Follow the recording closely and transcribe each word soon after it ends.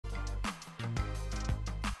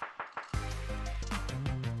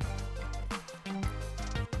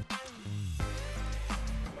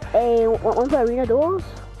Hey, want to play arena duels?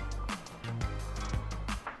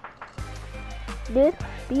 Dude,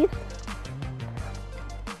 beast.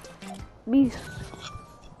 Beast.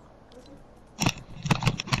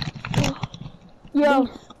 Yo.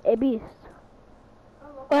 Beast. Hey, beast.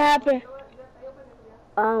 What happened?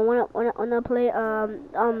 Wanna play wanna play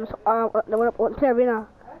arena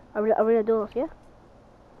duels? Yeah.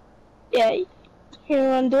 Yeah. You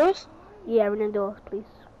wanna do this? Yeah, arena duels, please.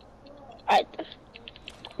 Alright then.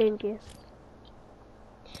 Thank you.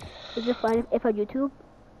 Is it fine if I YouTube?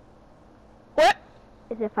 What?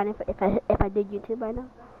 Is it fine if I did YouTube by now?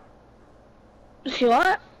 If you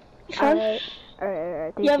want. Fine.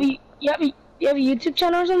 Alright. You have a YouTube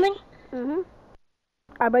channel or something?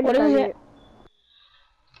 I bet What you is it. it?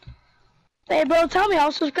 Hey bro, tell me,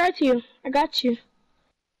 I'll subscribe to you. I got you.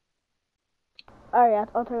 Alright,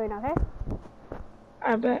 I'll tell you right now, okay?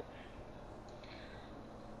 I bet.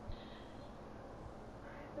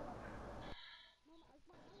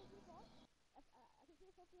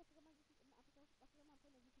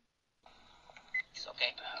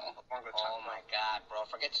 Okay? Oh my god, bro.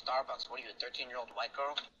 Forget Starbucks. What are you, a 13-year-old white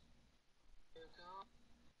girl?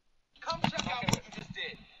 Come check out what you just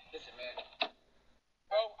did. Listen, man.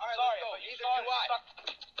 Bro, I'm sorry, but neither do I.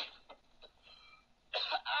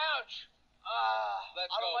 Ouch!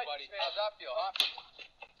 Let's go, buddy. How's that feel, huh?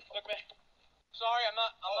 Look, man. Sorry, I'm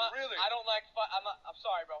not, really? I don't like, I'm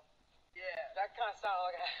sorry, bro. Yeah. That kind of sounded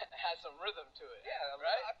like it had some rhythm to it. Yeah,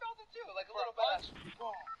 right? I felt it too, like a little punch.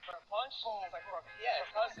 For a punch? It's like yeah,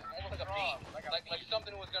 it does. Almost like a beat. Like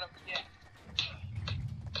something was gonna, yeah.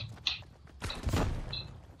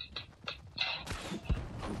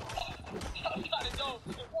 That was kind of dope.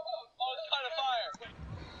 That was kind of fire.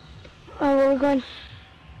 Oh, where we going?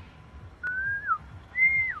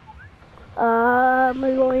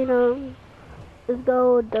 We're going, let's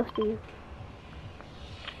go Dusty.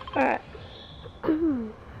 Alright.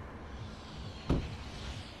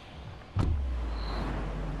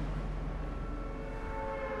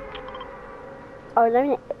 Are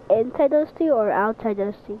we inside Dusty or outside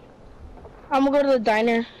Dusty? I'm gonna go to the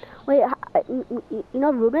diner. Wait, you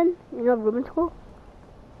know Ruben? You know Ruben school?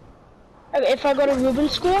 If I go to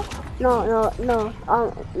Ruben's school? No.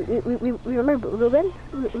 Remember Ruben?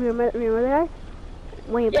 Remember the guy?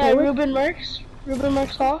 When you Yeah, played with? Ruben Merckx. Ruben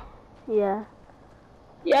Merckx Hall. Yeah.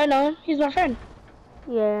 Yeah, I know him. He's my friend.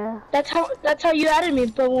 Yeah. That's how you added me,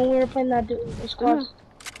 but when we were playing that squad.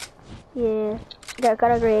 Yeah.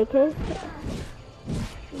 Got a great AK.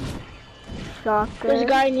 Shotgun. There's a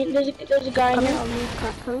guy in here.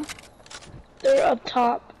 Coming. They're up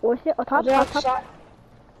top. What's it? Top? They're Top? outside.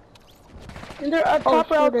 And they're up Oh,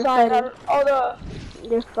 top or shit, they're outside. fighting. All the.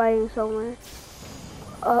 They're fighting somewhere.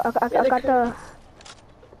 I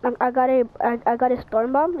got a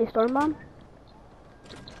storm bomb. A storm bomb.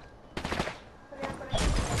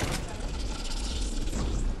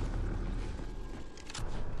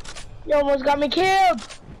 You almost got me killed.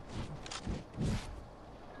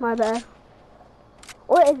 My bad.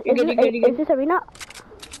 Wait, is this arena?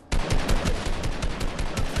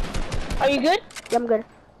 Are you good? Yeah, I'm good.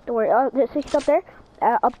 Don't worry. There's 6 up there.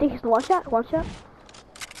 Up there, he's one shot.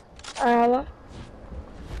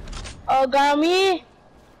 Oh, got me.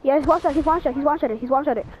 Yeah, he's one shot. He's one shot. He's scared. He's one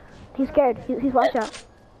shot.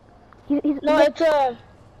 No, it's a.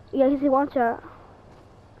 Yeah, he's one shot.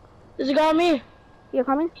 There's a guy on me. You're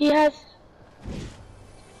coming? He has.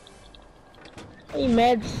 Any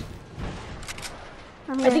meds?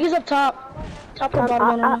 I think he's up top. Top or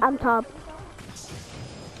bottom. I'm top.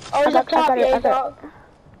 Oh, he's up top. Yeah, he's top.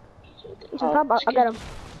 He's on top. I got him.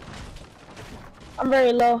 I'm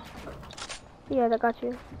very low. Yeah, I got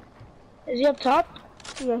you. Is he up top?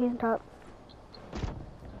 Yeah, he's on top.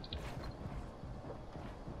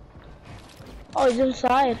 Oh, he's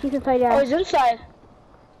inside. He's inside, yeah. Oh, he's inside.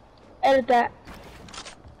 Edit that.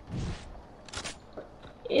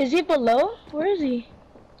 Is he below? Where is he?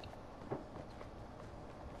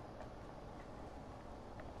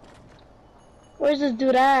 Where's this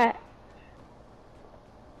dude at?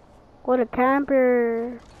 What a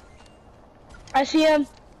camper. I see him.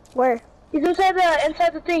 Where? He's inside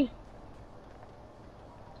the thing.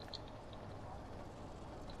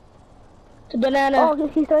 The banana. Oh,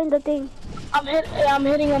 he's throwing the thing. I'm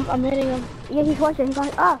hitting him. Yeah, he's one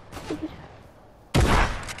shot. Ah.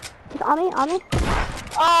 He's on me.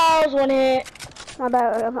 Oh, I was one hit. My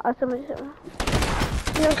bad. He's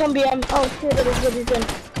gonna come BM. Oh shit, he's good.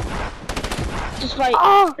 Just fight.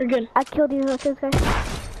 Oh! You're good. I killed you with this guy.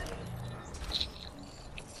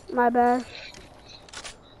 My bad.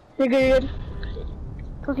 You're good.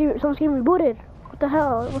 Someone's getting rebooted. What the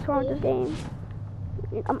hell? What's wrong with this game?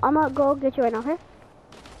 I'm gonna go get you right now, okay?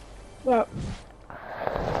 Well,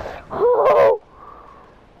 Oh!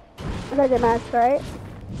 I gotta get matched, right?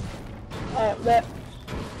 alright, bet.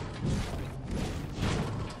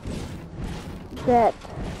 Bet.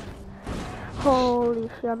 Holy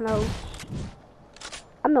shit,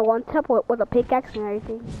 I'm the one tap with a pickaxe and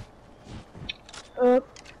everything.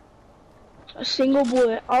 A single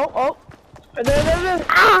bullet. Oh. There.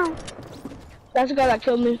 Ah! That's the guy that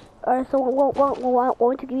killed me. Alright, so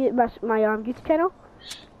want to give you my YouTube channel?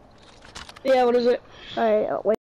 Yeah, what is it? Alright, wait.